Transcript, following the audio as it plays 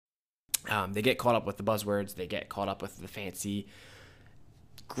They get caught up with the buzzwords. They get caught up with the fancy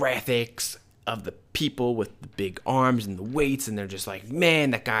graphics of the people with the big arms and the weights, and they're just like,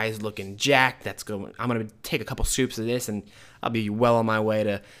 man, that guy's looking jacked. I'm gonna take a couple scoops of this, and I'll be well on my way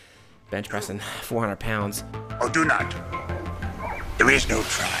to bench pressing 400 pounds. Or do not. There is no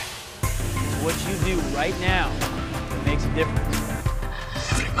try. What you do right now makes a difference.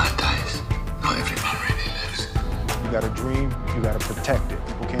 Every man dies. Not every man really lives. You got a dream, you got to protect it.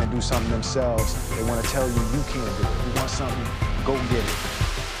 People can't do something themselves. They want to tell you you can't do it. You want something, go get it.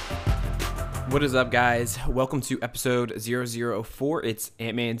 What is up, guys? Welcome to episode 004. It's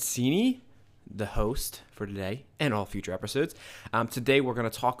Ant Mancini, the host for today and all future episodes. Today we're going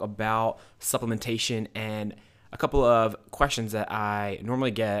to talk about supplementation and a couple of questions that I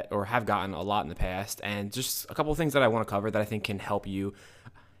normally get or have gotten a lot in the past, and just a couple of things that I want to cover that I think can help you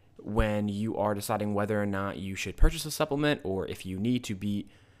when you are deciding whether or not you should purchase a supplement, or if you need to be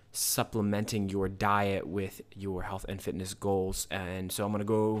supplementing your diet with your health and fitness goals. And so I'm going to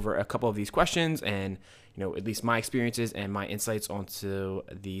go over a couple of these questions and, at least my experiences and my insights onto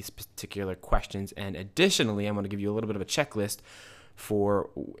these particular questions. And additionally, I'm going to give you a little bit of a checklist for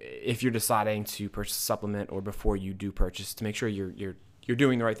if you're deciding to purchase a supplement, or before you do purchase, to make sure you're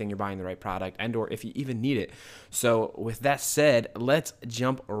doing the right thing, you're buying the right product, and or if you even need it. So with that said, let's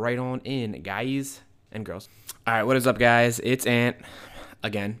jump right on in, guys and girls. All right, what is up, guys? It's Ant,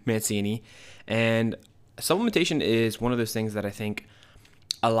 again, Mancini. And supplementation is one of those things that I think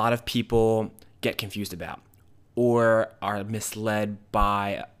a lot of people get confused about or are misled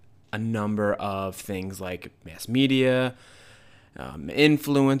by a number of things like mass media,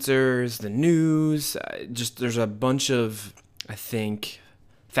 influencers, the news. Just there's a bunch of, I think,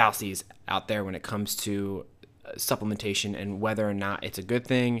 fallacies out there when it comes to supplementation and whether or not it's a good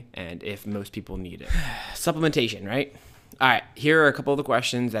thing and if most people need it. Supplementation, right? All right, here are a couple of the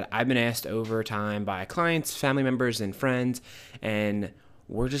questions that I've been asked over time by clients, family members, and friends, and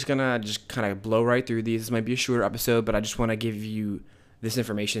we're just gonna kind of blow right through these. This might be a shorter episode, but I just want to give you this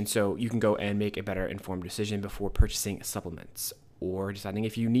information so you can go and make a better informed decision before purchasing supplements or deciding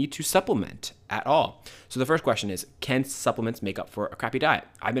if you need to supplement at all. So the first question is, can supplements make up for a crappy diet?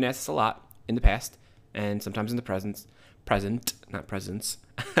 I've been asked this a lot in the past and sometimes in the present, not presence.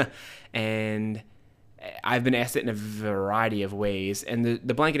 And I've been asked it in a variety of ways. And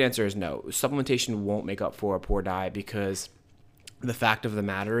the blanket answer is no. Supplementation won't make up for a poor diet, because the fact of the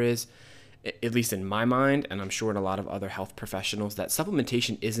matter is, at least in my mind, and I'm sure in a lot of other health professionals, that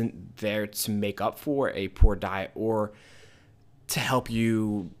supplementation isn't there to make up for a poor diet or to help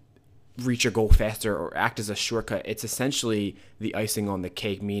you reach your goal faster or act as a shortcut. It's essentially the icing on the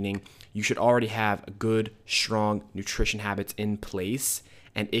cake, meaning you should already have good, strong nutrition habits in place,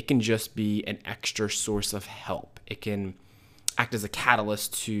 and it can just be an extra source of help. It can act as a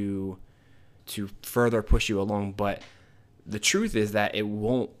catalyst to further push you along, but the truth is that it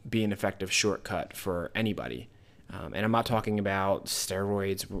won't be an effective shortcut for anybody. And I'm not talking about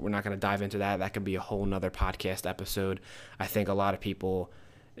steroids. We're not going to dive into that. That could be a whole nother podcast episode. I think a lot of people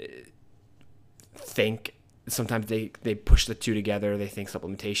think sometimes they push the two together. They think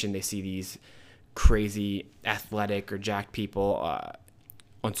supplementation. They see these crazy athletic or jacked people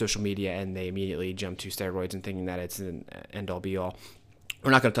on social media, and they immediately jump to steroids and thinking that it's an end-all be-all.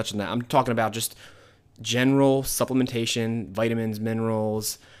 We're not going to touch on that. I'm talking about just general supplementation, vitamins,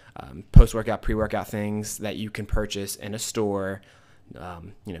 minerals, post-workout, pre-workout things that you can purchase in a store,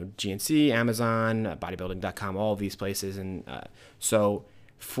 GNC, Amazon, bodybuilding.com, all of these places. And so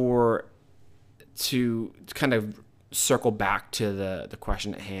to kind of circle back to the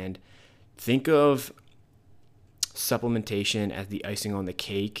question at hand, think of supplementation as the icing on the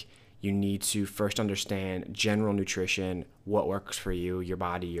cake. You need to first understand general nutrition, what works for you, your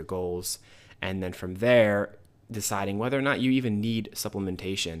body, your goals, and then from there, deciding whether or not you even need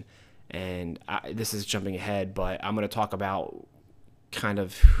supplementation. And this is jumping ahead, but I'm going to talk about kind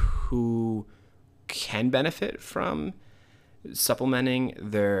of who can benefit from supplementing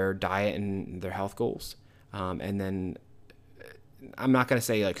their diet and their health goals. And then I'm not going to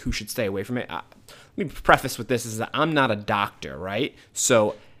say like who should stay away from it. Let me preface with this is that I'm not a doctor, right?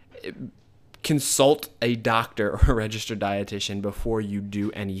 So consult a doctor or a registered dietitian before you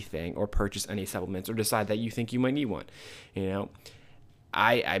do anything or purchase any supplements or decide that you think you might need one.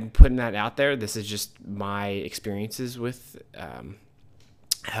 I'm putting that out there. This is just my experiences with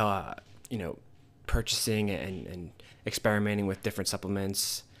how purchasing and experimenting with different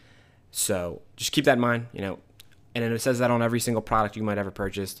supplements. So just keep that in mind, and it says that on every single product you might ever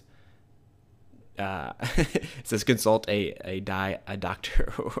purchase. It says consult a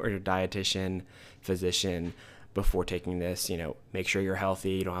doctor or a dietitian, physician before taking this. Make sure you're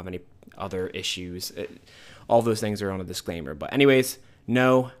healthy, you don't have any other issues. All those things are on a disclaimer. But anyways,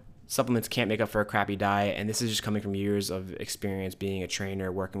 no, supplements can't make up for a crappy diet. And this is just coming from years of experience being a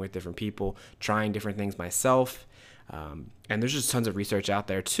trainer, working with different people, trying different things myself. And there's just tons of research out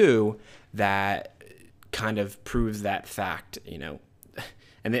there too that kind of proves that fact,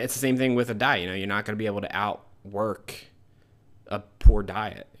 And it's the same thing with a diet. You're not going to be able to outwork a poor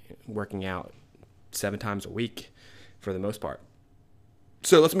diet, working out 7 times a week for the most part.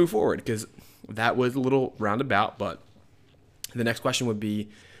 So let's move forward, because that was a little roundabout, but the next question would be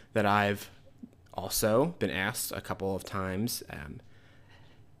that I've also been asked a couple of times,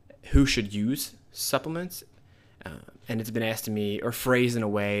 who should use supplements? And it's been asked to me, or phrased in a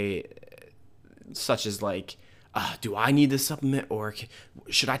way such as like, do I need this supplement, or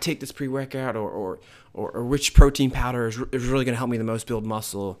should I take this pre-workout, or which protein powder is really going to help me the most build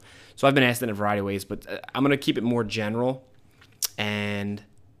muscle? So I've been asked in a variety of ways, but I'm going to keep it more general and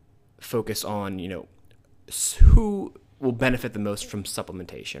focus on, who will benefit the most from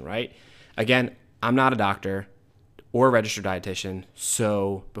supplementation, right? Again, I'm not a doctor or a registered dietitian,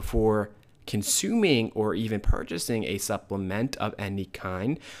 so before consuming or even purchasing a supplement of any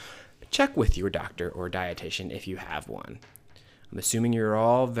kind, check with your doctor or dietitian if you have one. I'm assuming you're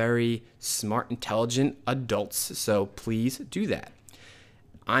all very smart, intelligent adults, so please do that.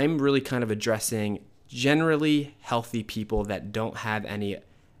 I'm really kind of addressing generally healthy people that don't have any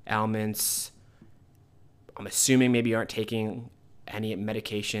ailments. I'm assuming maybe aren't taking any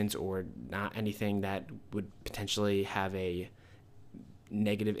medications or not anything that would potentially have a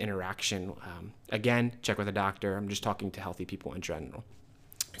negative interaction. Again, check with a doctor. I'm just talking to healthy people in general.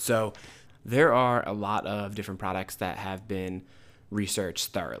 So there are a lot of different products that have been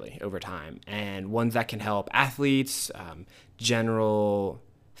researched thoroughly over time, and ones that can help athletes, general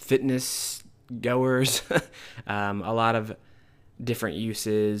fitness goers, a lot of different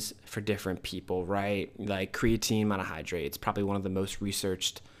uses for different people, right? Like creatine monohydrate, it's probably one of the most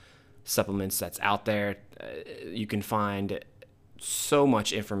researched supplements that's out there. You can find so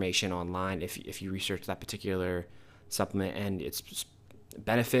much information online if you research that particular supplement and its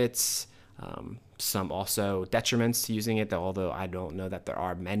benefits, some also detriments to using it, although I don't know that there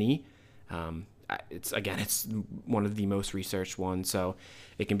are many. It's one of the most researched ones, so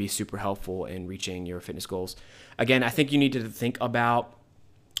it can be super helpful in reaching your fitness goals. Again, I think you need to think about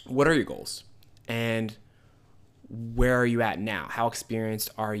what are your goals and where are you at now? How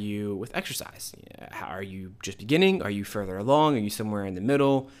experienced are you with exercise? Are you just beginning? Are you further along? Are you somewhere in the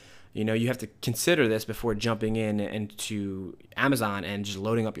middle? You have to consider this before jumping into Amazon and just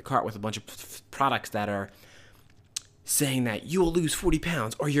loading up your cart with a bunch of products that are saying that you will lose 40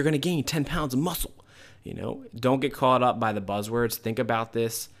 pounds or you're going to gain 10 pounds of muscle. Don't get caught up by the buzzwords. Think about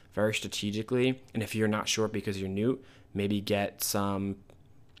this very strategically. And if you're not sure because you're new, maybe get some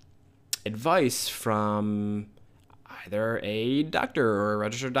advice from either a doctor or a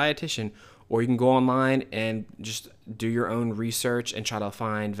registered dietitian, or you can go online and just do your own research and try to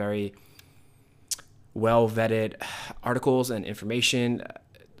find very well-vetted articles and information.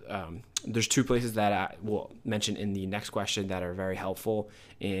 There's 2 places that I will mention in the next question that are very helpful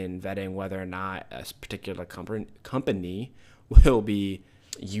in vetting whether or not a particular company will be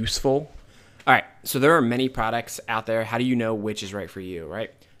useful. All right, so there are many products out there. How do you know which is right for you,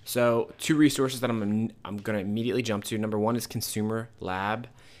 right? So 2 resources that I'm going to immediately jump to. Number 1 is Consumer Lab.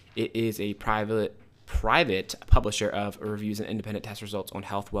 It is a private publisher of reviews and independent test results on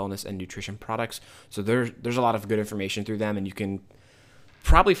health, wellness, and nutrition products. So there's a lot of good information through them, and you can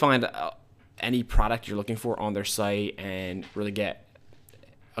probably find any product you're looking for on their site and really get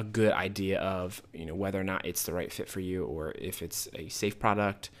a good idea of whether or not it's the right fit for you or if it's a safe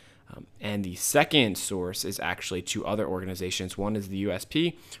product. And the second source is actually 2 other organizations. One is the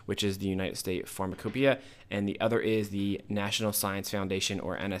USP, which is the United States Pharmacopoeia, and the other is the National Science Foundation,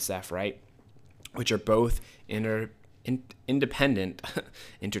 or NSF, right? Which are both interdependent.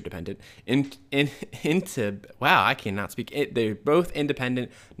 Wow, I cannot speak. They're both independent,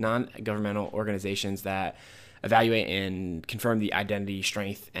 non-governmental organizations that evaluate and confirm the identity,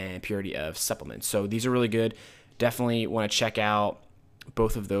 strength, and purity of supplements. So these are really good. Definitely want to check out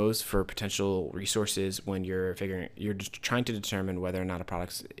both of those for potential resources when you're just trying to determine whether or not a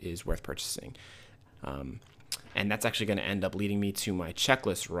product is worth purchasing. And that's actually going to end up leading me to my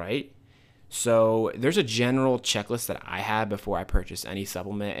checklist, right? So there's a general checklist that I have before I purchase any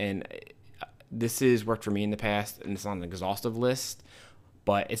supplement, and this has worked for me in the past, and it's not an exhaustive list,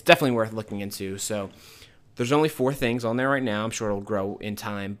 but it's definitely worth looking into. So There's only 4 things on there right now. I'm sure it'll grow in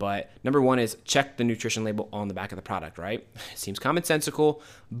time, but number 1 is check the nutrition label on the back of the product, right? Seems commonsensical,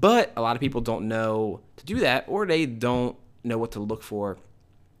 but a lot of people don't know to do that, or they don't know what to look for.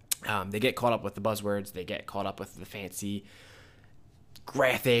 They get caught up with the buzzwords. They get caught up with the fancy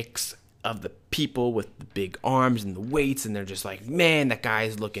graphics of the people with the big arms and the weights, and they're just like, man, that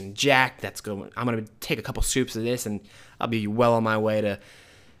guy's looking jacked. I'm going to take a couple scoops of this, and I'll be well on my way to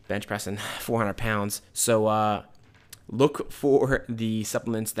bench pressing 400 pounds. So look for the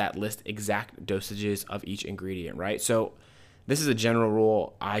supplements that list exact dosages of each ingredient, right? So this is a general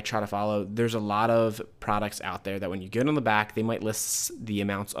rule I try to follow. There's a lot of products out there that when you get on the back, they might list the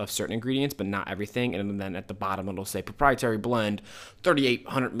amounts of certain ingredients, but not everything. And then at the bottom, it'll say proprietary blend,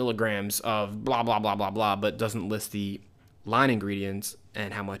 3,800 milligrams of blah, blah, blah, blah, blah, but doesn't list the line ingredients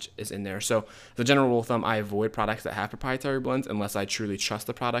and how much is in there. So the general rule of thumb, I avoid products that have proprietary blends unless I truly trust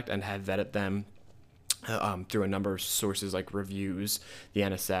the product and have vetted them through a number of sources like reviews, the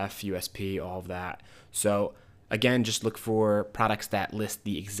NSF, USP, all of that. So again, just look for products that list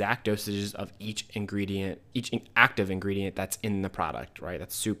the exact dosages of each ingredient, each active ingredient that's in the product, right?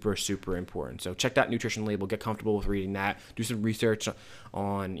 That's super, super important. So check that nutrition label, get comfortable with reading that, do some research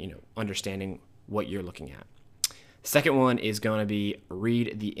on, understanding what you're looking at. Second one is going to be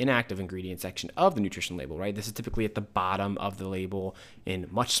read the inactive ingredient section of the nutrition label, right? This is typically at the bottom of the label in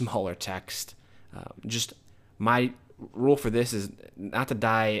much smaller text. Just my rule for this is not to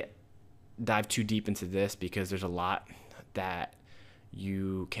dive too deep into this because there's a lot that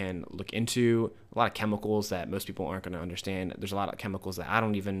you can look into, a lot of chemicals that most people aren't going to understand. There's a lot of chemicals that I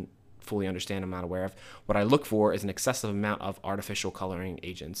don't even fully understand, I'm not aware of. What I look for is an excessive amount of artificial coloring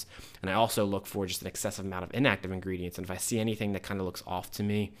agents. And I also look for just an excessive amount of inactive ingredients. And if I see anything that kind of looks off to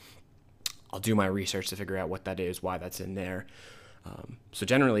me, I'll do my research to figure out what that is, why that's in there. So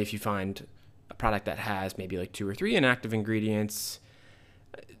generally, if you find a product that has maybe like 2 or 3 inactive ingredients,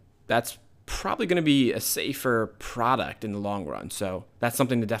 that's probably going to be a safer product in the long run. So that's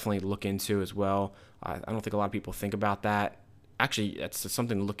something to definitely look into as well. I don't think a lot of people think about that. Actually, that's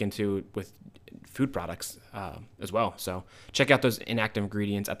something to look into with food products as well. So check out those inactive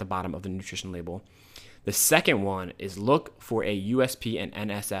ingredients at the bottom of the nutrition label. The second one is look for a USP and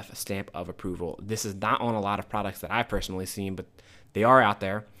NSF stamp of approval. This is not on a lot of products that I've personally seen, but they are out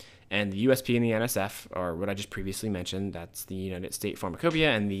there. And the USP and the NSF are what I just previously mentioned. That's the United States Pharmacopoeia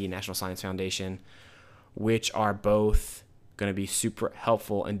and the National Science Foundation, which are both going to be super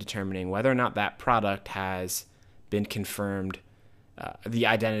helpful in determining whether or not that product has been confirmed, the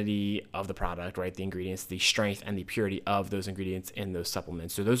identity of the product, right? The ingredients, the strength, and the purity of those ingredients in those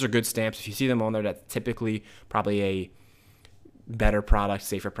supplements. So those are good stamps. If you see them on there, that's typically probably a better product,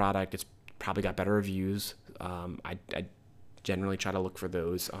 safer product. It's probably got better reviews. I generally try to look for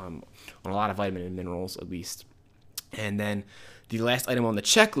those on a lot of vitamin and minerals at least. And then the last item on the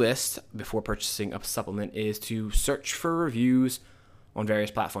checklist before purchasing a supplement is to search for reviews on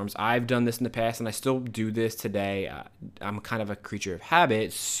various platforms. I've done this in the past and I still do this today. I'm kind of a creature of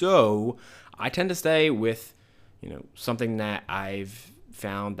habit, so I tend to stay with something that I've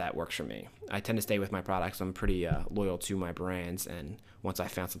found that works for me. I tend to stay with my products. I'm pretty loyal to my brands, and once I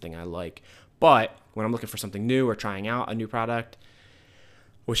found something I like. But when I'm looking for something new or trying out a new product,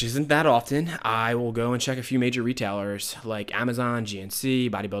 which isn't that often, I will go and check a few major retailers like Amazon,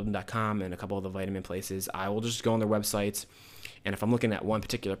 GNC, bodybuilding.com, and a couple of the vitamin places. I will just go on their websites, and if I'm looking at one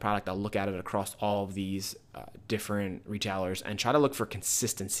particular product, I'll look at it across all of these different retailers and try to look for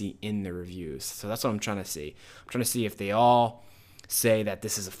consistency in the reviews. So that's what I'm trying to see. I'm trying to see if they all say that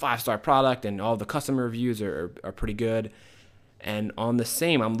this is a 5-star product and all the customer reviews are pretty good. And on the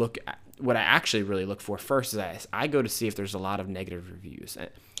same, what I actually really look for first is I go to see if there's a lot of negative reviews.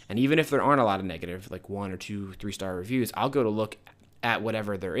 And even if there aren't a lot of negative, like 1 or 2, 3-star reviews, I'll go to look at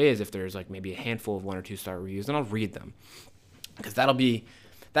whatever there is. If there's like maybe a handful of 1 or 2-star reviews, then I'll read them. Because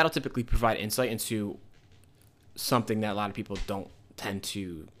that'll typically provide insight into something that a lot of people don't tend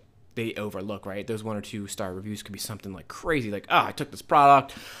to, they overlook, right? Those 1 or 2-star reviews could be something like crazy, like, I took this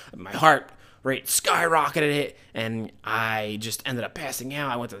product, my heart rate skyrocketed it, and I just ended up passing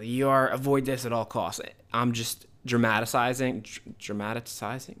out. I went to the ER. Avoid this at all costs. I'm just dramatizing.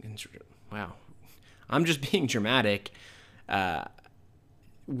 Wow. I'm just being dramatic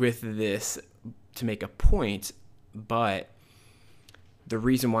with this to make a point, but the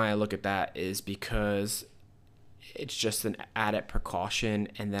reason why I look at that is because it's just an added precaution,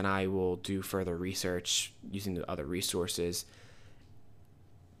 and then I will do further research using the other resources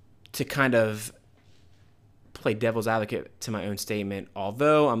to kind of play devil's advocate to my own statement.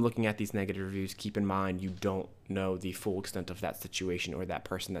 Although I'm looking at these negative reviews, keep in mind you don't know the full extent of that situation or that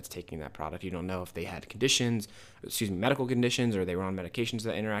person that's taking that product. You don't know if they had medical conditions, or they were on medications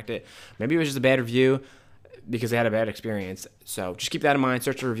that interacted. Maybe it was just a bad review because they had a bad experience. So just keep that in mind.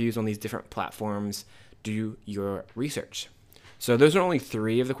 Search the reviews on these different platforms. Do your research. So those are only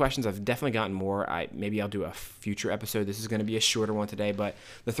 3 of the questions. I've definitely gotten more. Maybe I'll do a future episode. This is going to be a shorter one today, but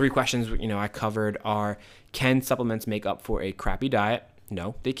the 3 questions I covered are: can supplements make up for a crappy diet?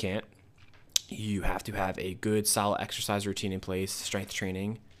 No, they can't. You have to have a good, solid exercise routine in place, strength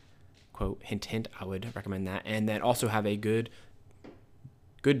training. Quote, hint, hint, I would recommend that. And then also have a good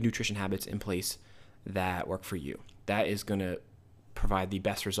nutrition habits in place that work for you. That is going to provide the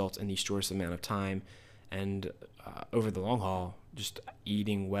best results in the shortest amount of time. And over the long haul, just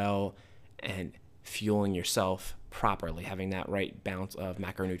eating well and fueling yourself properly, having that right balance of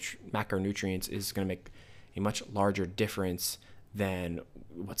macronutrients is going to make a much larger difference than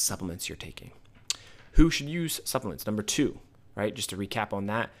what supplements you're taking. Who should use supplements? Number 2, right? Just to recap on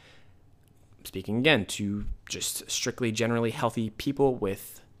that, speaking again to just strictly generally healthy people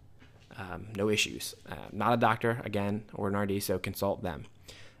with no issues. Not a doctor, again, or an RD, so consult them.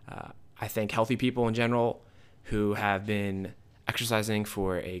 I think healthy people in general who have been exercising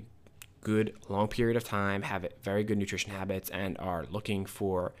for a good long period of time, have very good nutrition habits, and are looking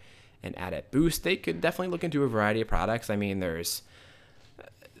for an added boost, they could definitely look into a variety of products. I mean, there's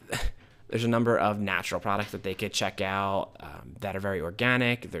a number of natural products that they could check out that are very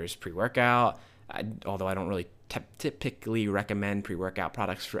organic. There's pre-workout, although I don't really typically recommend pre-workout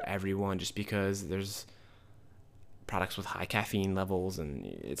products for everyone, just because there's products with high caffeine levels and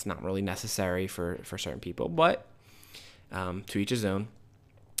it's not really necessary for certain people, but to each his own.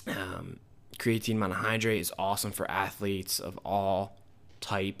 Creatine monohydrate is awesome for athletes of all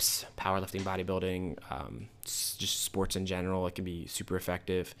types, powerlifting, bodybuilding, just sports in general. It can be super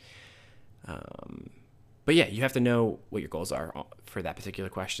effective. But yeah, you have to know what your goals are for that particular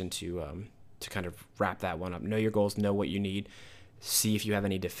question to kind of wrap that one up. Know your goals, know what you need, see if you have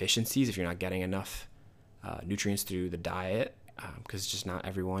any deficiencies, if you're not getting enough nutrients through the diet, because just not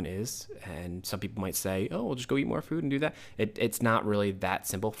everyone is. And some people might say, oh, we'll just go eat more food and do that. It's not really that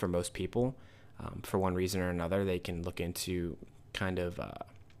simple for most people. For one reason or another, they can look into kind of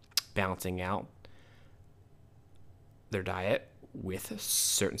balancing out their diet with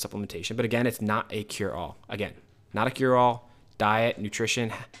certain supplementation. But again, it's not a cure-all. Again, not a cure-all. Diet,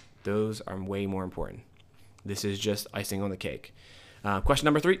 nutrition, those are way more important. This is just icing on the cake. Question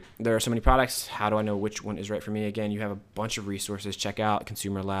number 3, there are so many products. How do I know which one is right for me? Again, you have a bunch of resources. Check out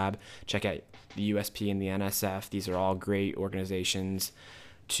Consumer Lab. Check out the USP and the NSF. These are all great organizations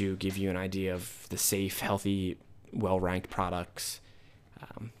to give you an idea of the safe, healthy, well-ranked products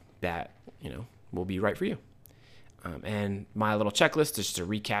that will be right for you. And my little checklist, just to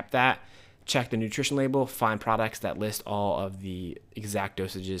recap that: check the nutrition label, find products that list all of the exact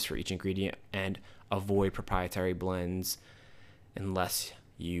dosages for each ingredient, and avoid proprietary blends unless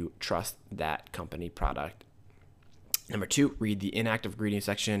you trust that company product. Number 2, read the inactive ingredient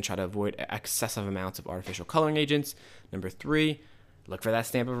section. Try to avoid excessive amounts of artificial coloring agents. Number 3, look for that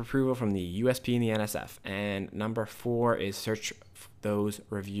stamp of approval from the USP and the NSF. And number 4 is search those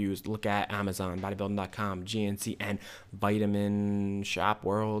reviews. Look at Amazon, bodybuilding.com, GNC, and Vitamin Shop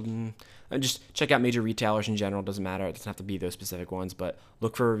World. And just check out major retailers in general. Doesn't matter. It doesn't have to be those specific ones, but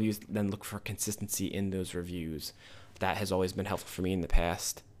look for reviews, then look for consistency in those reviews. That has always been helpful for me in the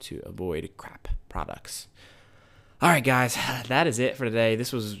past to avoid crap products. All right, guys, that is it for today.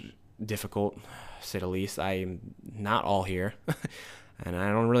 This was difficult, to say the least. I'm not all here, and I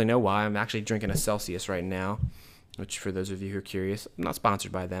don't really know why. I'm actually drinking a Celsius right now, which, for those of you who are curious, I'm not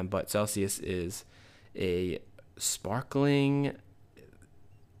sponsored by them, but Celsius is a sparkling,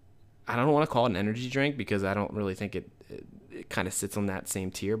 I don't want to call it an energy drink because I don't really think it kind of sits on that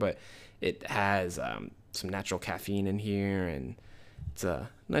same tier, but it has some natural caffeine in here, and it's a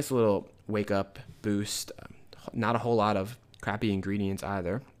nice little wake-up boost. Not a whole lot of crappy ingredients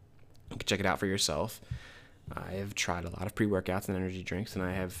either. You can check it out for yourself. I have tried a lot of pre-workouts and energy drinks, and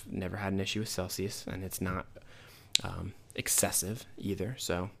I have never had an issue with Celsius, and it's not excessive either,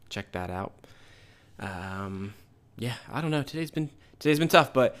 so check that out. Yeah, I don't know. Today's been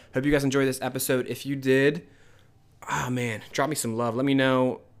tough, but hope you guys enjoyed this episode. If you did, man, drop me some love. Let me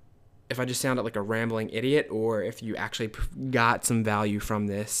know if I just sounded like a rambling idiot or if you actually got some value from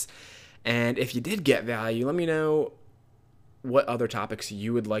this. And if you did get value, let me know what other topics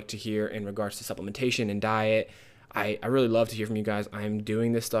you would like to hear in regards to supplementation and diet. I really love to hear from you guys. I'm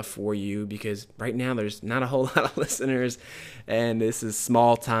doing this stuff for you because right now there's not a whole lot of listeners, and this is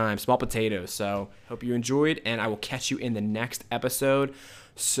small potatoes. So hope you enjoyed, and I will catch you in the next episode.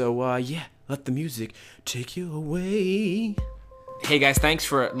 So yeah, let the music take you away. Hey guys, thanks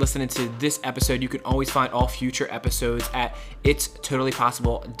for listening to this episode. You can always find all future episodes at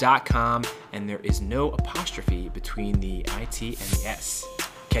itstotallypossible.com, and there is no apostrophe between the IT and the S.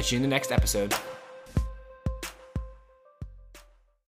 Catch you in the next episode.